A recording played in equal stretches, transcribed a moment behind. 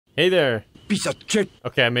Hey there. Piece of shit.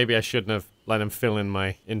 Okay, maybe I shouldn't have let him fill in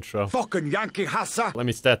my intro. Fucking Yankee hassa. Let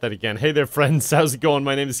me start that again. Hey there, friends. How's it going?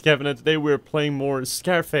 My name is Kevin, and today we're playing more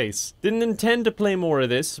Scarface. Didn't intend to play more of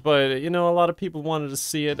this, but, you know, a lot of people wanted to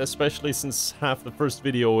see it, especially since half the first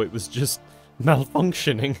video it was just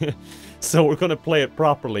malfunctioning. So we're gonna play it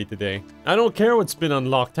properly today. I don't care what's been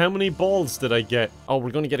unlocked. How many balls did I get? Oh,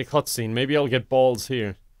 we're gonna get a cutscene. Maybe I'll get balls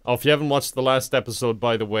here. Oh, if you haven't watched the last episode,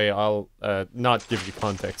 by the way, I'll not give you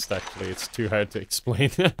context, actually. It's too hard to explain.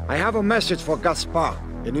 I have a message for Gaspar.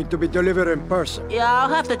 It needs to be delivered in person. Yeah, I'll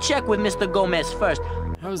have to check with Mr. Gomez first.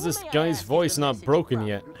 How is this guy's voice not broken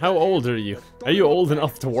yet? How old are you? Are you old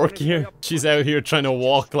enough to work here? She's out here trying to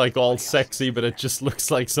walk like all sexy, but it just looks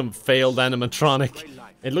like some failed animatronic.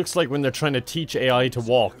 It looks like when they're trying to teach AI to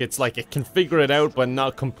walk, it's like it can figure it out, but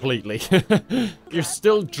not completely. You're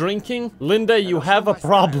still drinking? Linda, you have a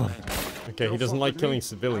problem. Okay, he doesn't like killing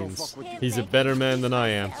civilians. He's a better man than I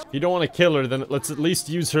am. If you don't want to kill her, then let's at least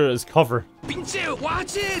use her as cover.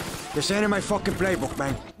 Watch it! This ain't in my fucking playbook,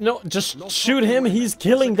 man. No, just shoot him, he's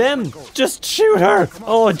killing them. Just shoot her!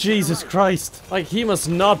 Oh, Jesus Christ. Like, he must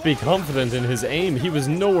not be confident in his aim. He was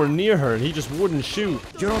nowhere near her, and he just wouldn't shoot.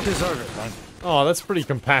 You don't deserve it, man. Oh, that's pretty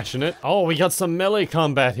compassionate. Oh, we got some melee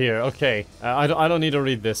combat here. Okay, I don't need to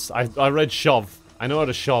read this. I read shove. I know how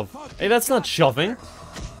to shove. Hey, that's not shoving.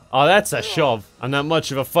 Oh, that's a shove. I'm not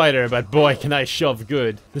much of a fighter, but boy, can I shove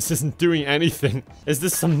good. This isn't doing anything. Is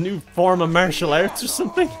this some new form of martial arts or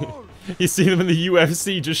something? You see them in the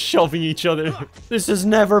UFC just shoving each other. This has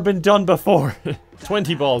never been done before.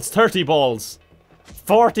 20 balls, 30 balls.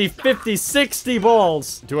 40, 50, 60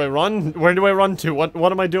 balls. Do I run? Where do I run to? What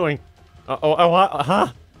am I doing? Huh?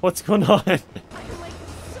 What's going on?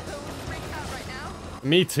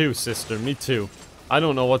 Me too, sister, me too. I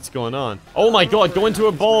don't know what's going on. Oh my god, go into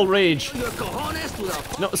a ball rage.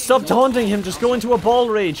 No, stop taunting him, just go into a ball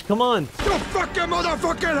rage, come on. You fucking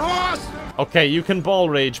motherfucking horse! Okay, you can ball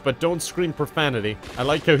rage, but don't scream profanity. I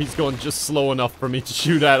like how he's going just slow enough for me to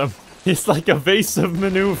shoot at him. It's like evasive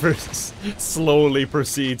maneuvers. Slowly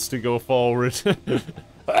proceeds to go forward.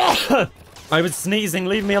 I was sneezing,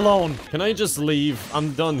 leave me alone. Can I just leave?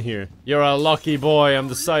 I'm done here. You're a lucky boy, I'm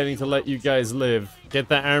deciding to let you guys live. Get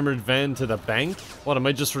the armored van to the bank? What, am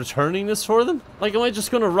I just returning this for them? Like, am I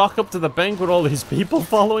just gonna rock up to the bank with all these people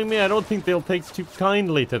following me? I don't think they'll take too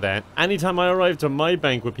kindly to that. Anytime I arrive to my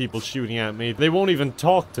bank with people shooting at me, they won't even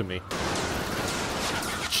talk to me.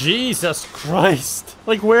 Jesus Christ!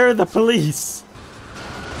 Like, where are the police?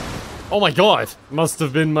 Oh my god! Must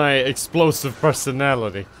have been my explosive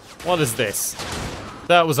personality. What is this?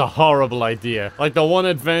 That was a horrible idea. Like, the one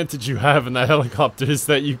advantage you have in that helicopter is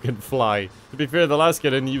that you can fly. To be fair, the last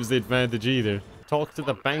guy didn't use the advantage either. Talk to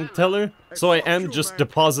the bank teller? So I am just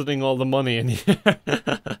depositing all the money in here.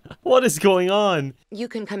 What is going on? You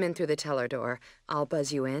can come in through the teller door. I'll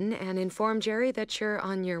buzz you in and inform Jerry that you're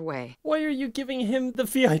on your way. Why are you giving him the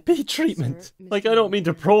VIP treatment? Like, I don't mean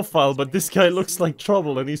to profile, but this guy looks like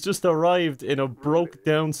trouble and he's just arrived in a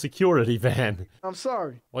broke-down security van. I'm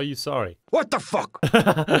sorry. Why are you sorry? What the fuck?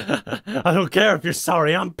 I don't care if you're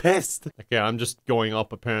sorry, I'm pissed. Okay, I'm just going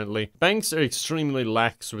up, apparently. Banks are extremely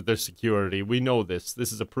lax with their security. We know this.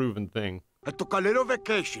 This is a proven thing. I took a little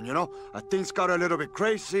vacation, you know? Things got a little bit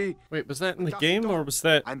crazy. Wait, was that in the game, or was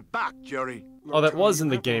that... I'm back, Jerry. Oh, that was in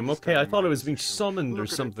the game. Okay, I thought it was being summoned or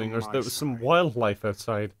something, or there was some wildlife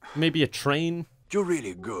outside. Maybe a train? You're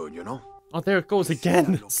really good, you know? Oh, there it goes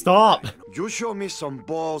again. Stop! You show me some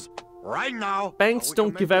balls right now. Banks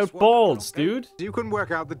don't give out balls, dude. You can work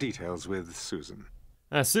out the details with Susan.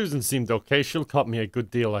 Susan seemed okay. She'll cut me a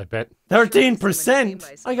good deal, I bet.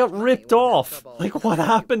 13%! I got ripped off! Like, what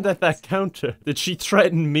happened at that counter? Did she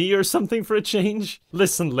threaten me or something for a change?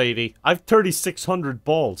 Listen, lady, I've 3,600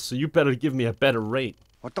 balls, so you better give me a better rate.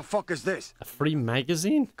 What the fuck is this? A free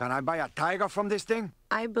magazine? Can I buy a tiger from this thing?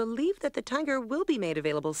 I believe that the tiger will be made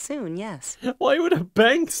available soon, yes. Why would a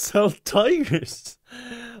bank sell tigers?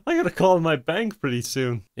 I gotta call my bank pretty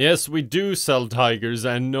soon. Yes, we do sell tigers,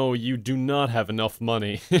 and no, you do not have enough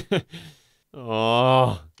money.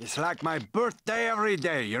 Oh. It's like my birthday every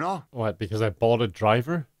day, you know? What, because I bought a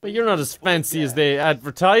driver? But you're not as fancy as they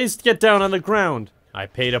advertised. Get down on the ground. I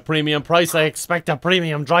paid a premium price, I expect a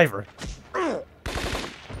premium driver.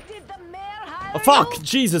 Oh, fuck!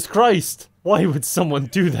 Jesus Christ! Why would someone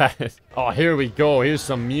do that? Oh, here we go. Here's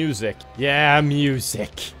some music. Yeah,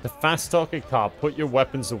 music. The fast-talking cop, put your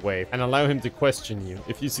weapons away and allow him to question you.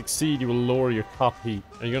 If you succeed, you will lower your cop heat.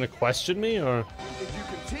 Are you gonna question me, or...? If you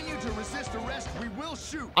continue to resist arrest, we will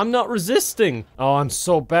shoot. I'm not resisting! Oh, I'm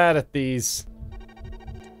so bad at these.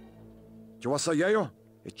 You want some yayo?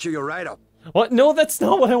 It cheer you right up. What? No, that's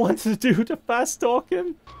not what I wanted to do, to fast talk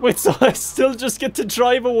him. Wait, so I still just get to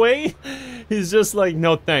drive away? He's just like,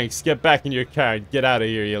 no thanks, get back in your car and get out of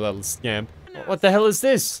here, you little scamp. What the hell is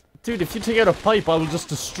this? Dude, if you take out a pipe, I will just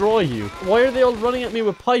destroy you. Why are they all running at me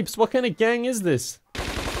with pipes? What kind of gang is this?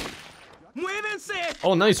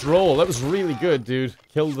 Oh, nice roll. That was really good, dude.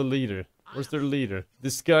 Kill the leader. Where's their leader?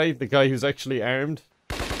 This guy? The guy who's actually armed?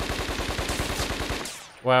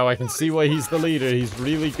 Wow, I can see why he's the leader. He's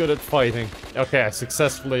really good at fighting. Okay, I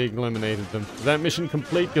successfully eliminated them. Is that mission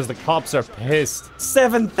complete? Because the cops are pissed.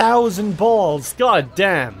 7,000 balls! God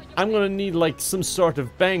damn! I'm gonna need, like, some sort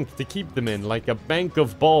of bank to keep them in. Like a bank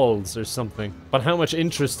of balls or something. But how much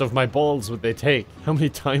interest of my balls would they take? How many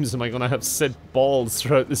times am I gonna have said balls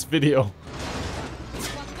throughout this video?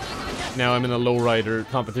 Now I'm in a lowrider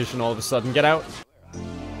competition all of a sudden. Get out!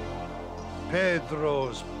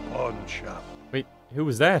 Pedro's pawn shop. Wait, who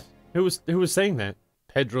was that? Who was saying that?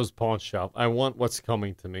 Pedro's pawn shop. I want what's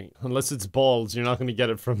coming to me. Unless it's balls, you're not gonna get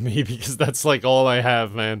it from me because that's like all I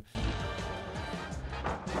have, man.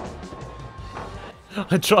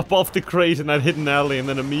 I drop off the crate in that hidden alley and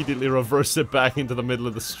then immediately reverse it back into the middle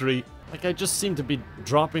of the street. Like, I just seem to be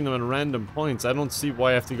dropping them at random points. I don't see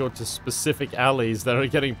why I have to go to specific alleys that are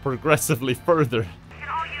getting progressively further. Can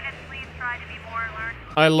all units please try to be more alert?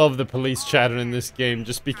 I love the police chatter in this game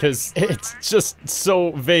just because it's just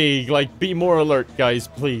so vague. Like, be more alert, guys,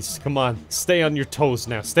 please. Come on. Stay on your toes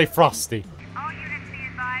now. Stay frosty. All units be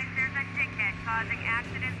advised there's a dickhead causing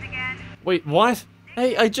accidents again. Wait, what?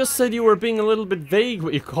 Hey, I just said you were being a little bit vague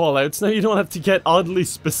with your call-outs. Now you don't have to get oddly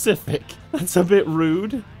specific. That's a bit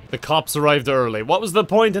rude. The cops arrived early. What was the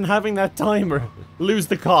point in having that timer? Lose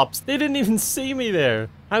the cops. They didn't even see me there.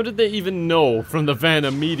 How did they even know from the van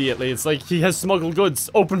immediately? It's like, he has smuggled goods.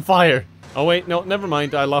 Open fire. Oh wait, no, never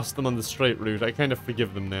mind. I lost them on the straight route. I kind of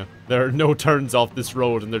forgive them now. There are no turns off this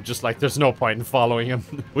road and they're just like, there's no point in following him.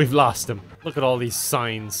 We've lost him. Look at all these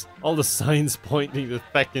signs. All the signs pointing to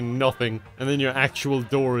feckin' nothing. And then your actual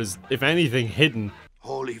door is, if anything, hidden.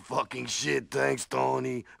 Holy fucking shit, thanks,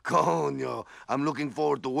 Tony. Coño, I'm looking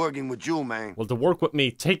forward to working with you, man. Well, to work with me,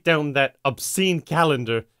 take down that obscene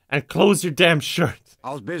calendar and close your damn shirt.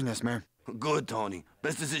 How's business, man? Good, Tony.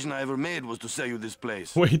 Best decision I ever made was to sell you this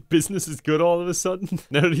place. Wait, business is good all of a sudden?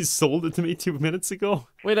 Now that he sold it to me 2 minutes ago?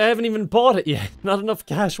 Wait, I haven't even bought it yet. Not enough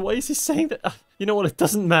cash. Why is he saying that? You know what? It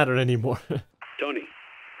doesn't matter anymore. Tony,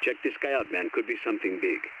 check this guy out, man. Could be something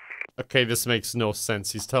big. Okay, this makes no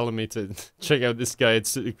sense. He's telling me to check out this guy.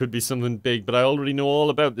 It could be something big, but I already know all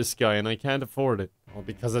about this guy and I can't afford it. All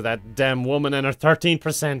because of that damn woman and her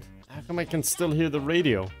 13%. How come I can still hear the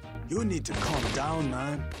radio? You need to calm down,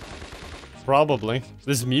 man. Probably.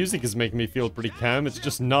 This music is making me feel pretty calm. It's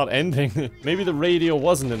just not ending. Maybe the radio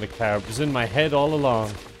wasn't in the car. It was in my head all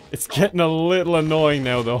along. It's getting a little annoying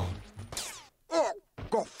now, though.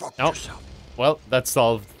 Go fuck yourself. Well, that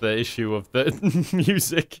solved the issue of the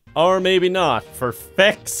music. Or maybe not. For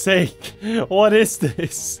feck's sake. What is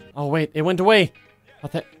this? Oh, wait. It went away.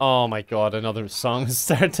 What the? Oh my god, another song is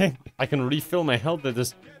starting. I can refill my health at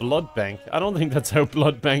this blood bank. I don't think that's how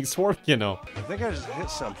blood banks work, you know. I think I just hit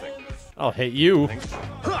something. I'll hit you.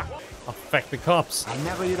 I'll feck the cops. I'll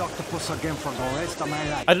never eat octopus again for the rest of my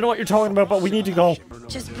life. I don't know what you're talking about, but we need to go.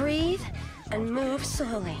 Just breathe and move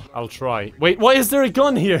slowly. I'll try. Wait, why is there a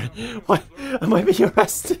gun here? What? Am I being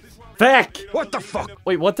arrested? Feck! What the fuck?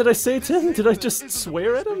 Wait, what did I say to him? Did I just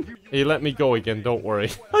swear at him? He let me go again, don't worry.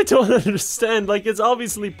 I don't understand. Like, it's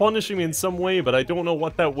obviously punishing me in some way, but I don't know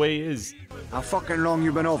what that way is. How fucking long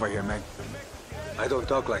you been over here, man? I don't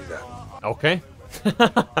talk like that. Okay.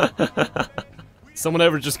 Someone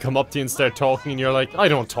ever just come up to you and start talking and you're like, I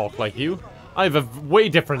don't talk like you. I have a way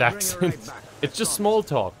different accent. It's just small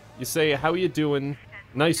talk. You say, how you doing?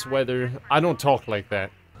 Nice weather. I don't talk like that.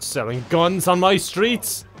 Selling guns on my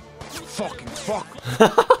streets? Fucking fuck.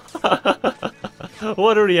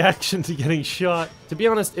 What a reaction to getting shot. To be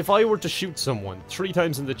honest, if I were to shoot someone 3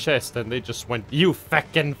 times in the chest and they just went, you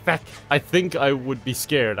feckin' feck, I think I would be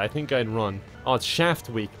scared. I think I'd run. Oh, it's Shaft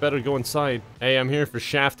Week. Better go inside. Hey, I'm here for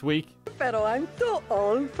Shaft Week. Pero I'm too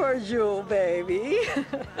old for you, baby.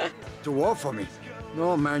 Too old for me?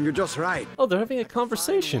 No, man, you're just right. Oh, they're having a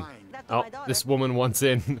conversation. Oh, this woman wants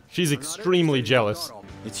in. She's extremely jealous.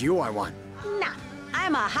 It's you I want. Nah,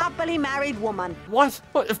 I'm a happily married woman. What?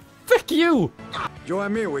 What? Fuck you! You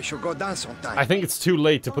and me, we should go dance sometime. I think it's too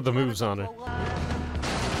late to put the moves on her.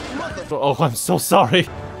 Oh, I'm so sorry.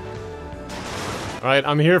 Alright,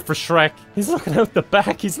 I'm here for Shrek. He's looking out the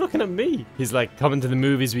back. He's looking at me. He's like, coming to the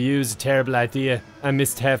movies with you is a terrible idea. I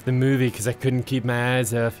missed half the movie because I couldn't keep my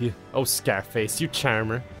eyes off you. Oh, Scarface, you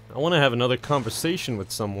charmer. I want to have another conversation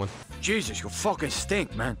with someone. Jesus, you fucking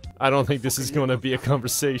stink, man. I don't think this is going to be a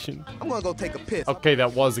conversation. I'm gonna go take a piss. Okay,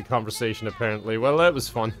 that was a conversation apparently. Well, that was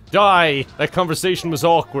fun. Die! That conversation was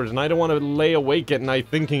awkward and I don't want to lay awake at night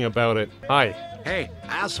thinking about it. Hi. Hey,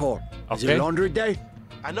 asshole. Is Okay. it laundry day?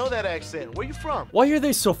 I know that accent. Where you from? Why are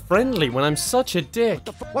they so friendly when I'm such a dick?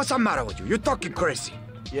 What's the matter with you? You're talking crazy.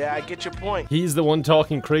 Yeah, I get your point. He's the one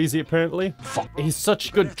talking crazy, apparently. He's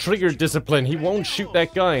such good trigger discipline. He won't shoot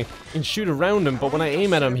that guy. He can shoot around him, but when I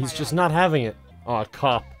aim at him, he's just not having it. Aw,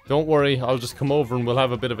 cop. Don't worry, I'll just come over and we'll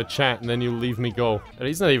have a bit of a chat and then you'll leave me go. And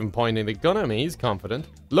he's not even pointing the gun at me, he's confident.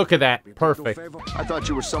 Look at that, perfect. I thought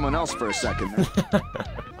you were someone else for a second.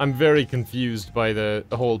 I'm very confused by the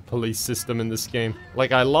whole police system in this game.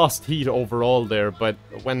 Like, I lost heat overall there, but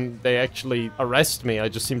when they actually arrest me, I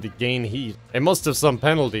just seem to gain heat. It must have some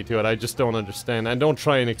penalty to it, I just don't understand. And don't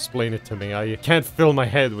try and explain it to me, I can't fill my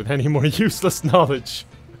head with any more useless knowledge.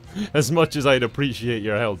 As much as I'd appreciate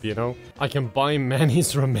your help, you know? I can buy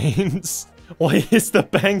Manny's remains? Why is the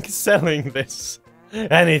bank selling this?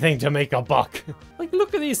 Anything to make a buck. Like,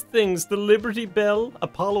 look at these things. The Liberty Bell,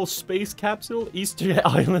 Apollo space capsule, Easter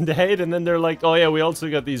Island head, and then they're like, oh yeah, we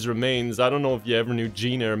also got these remains. I don't know if you ever knew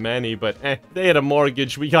Gina or Manny, but they had a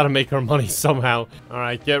mortgage. We gotta make our money somehow.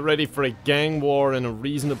 Alright, get ready for a gang war in a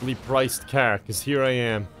reasonably priced car, because here I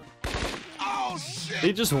am. Oh, shit.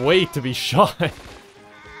 They just wait to be shot.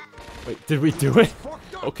 Wait, did we do it?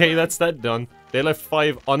 Okay, that's that done. They left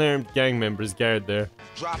 5 unarmed gang members guard there.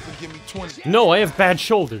 Drop and give me 20. No, I have bad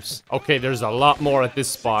shoulders. Okay, there's a lot more at this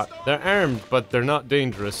spot. They're armed, but they're not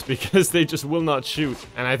dangerous because they just will not shoot.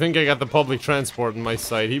 And I think I got the public transport on my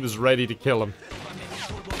side. He was ready to kill him.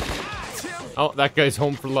 Oh, that guy's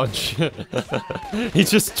home for lunch. He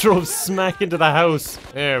just drove smack into the house.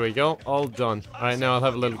 There we go, all done. Alright, now I'll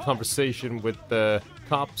have a little conversation with the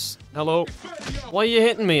cops. Hello? Why are you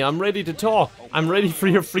hitting me? I'm ready to talk. I'm ready for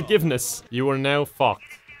your forgiveness. You are now fucked.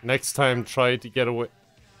 Next time, try to get away.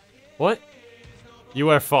 What? You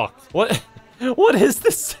are fucked. What? What is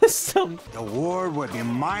the system? The war will be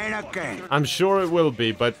mine again. I'm sure it will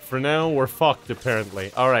be, but for now, we're fucked,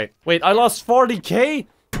 apparently. Alright. Wait, I lost 40k?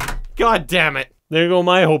 God damn it. There go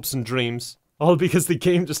my hopes and dreams. All because the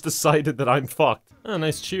game just decided that I'm fucked. Oh,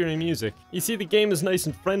 nice cheery music. You see, the game is nice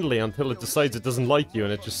and friendly until it decides it doesn't like you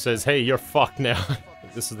and it just says, hey, you're fucked now.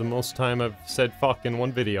 This is the most time I've said fuck in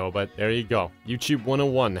one video, but there you go. YouTube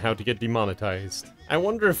 101, how to get demonetized. I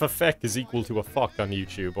wonder if a feck is equal to a fuck on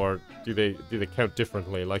YouTube, or do they count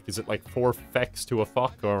differently? Like, is it like 4 fecks to a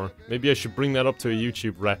fuck, or maybe I should bring that up to a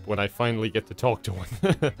YouTube rep when I finally get to talk to one.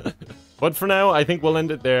 But for now, I think we'll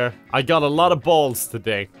end it there. I got a lot of balls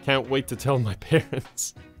today. Can't wait to tell my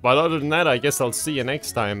parents. But other than that, I guess I'll see you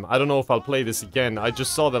next time. I don't know if I'll play this again. I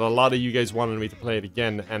just saw that a lot of you guys wanted me to play it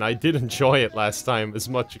again, and I did enjoy it last time, as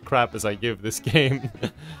much crap as I give this game.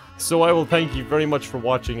 So I will thank you very much for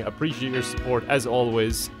watching, appreciate your support as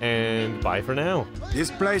always, and bye for now. This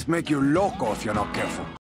place make you loco if you're not careful.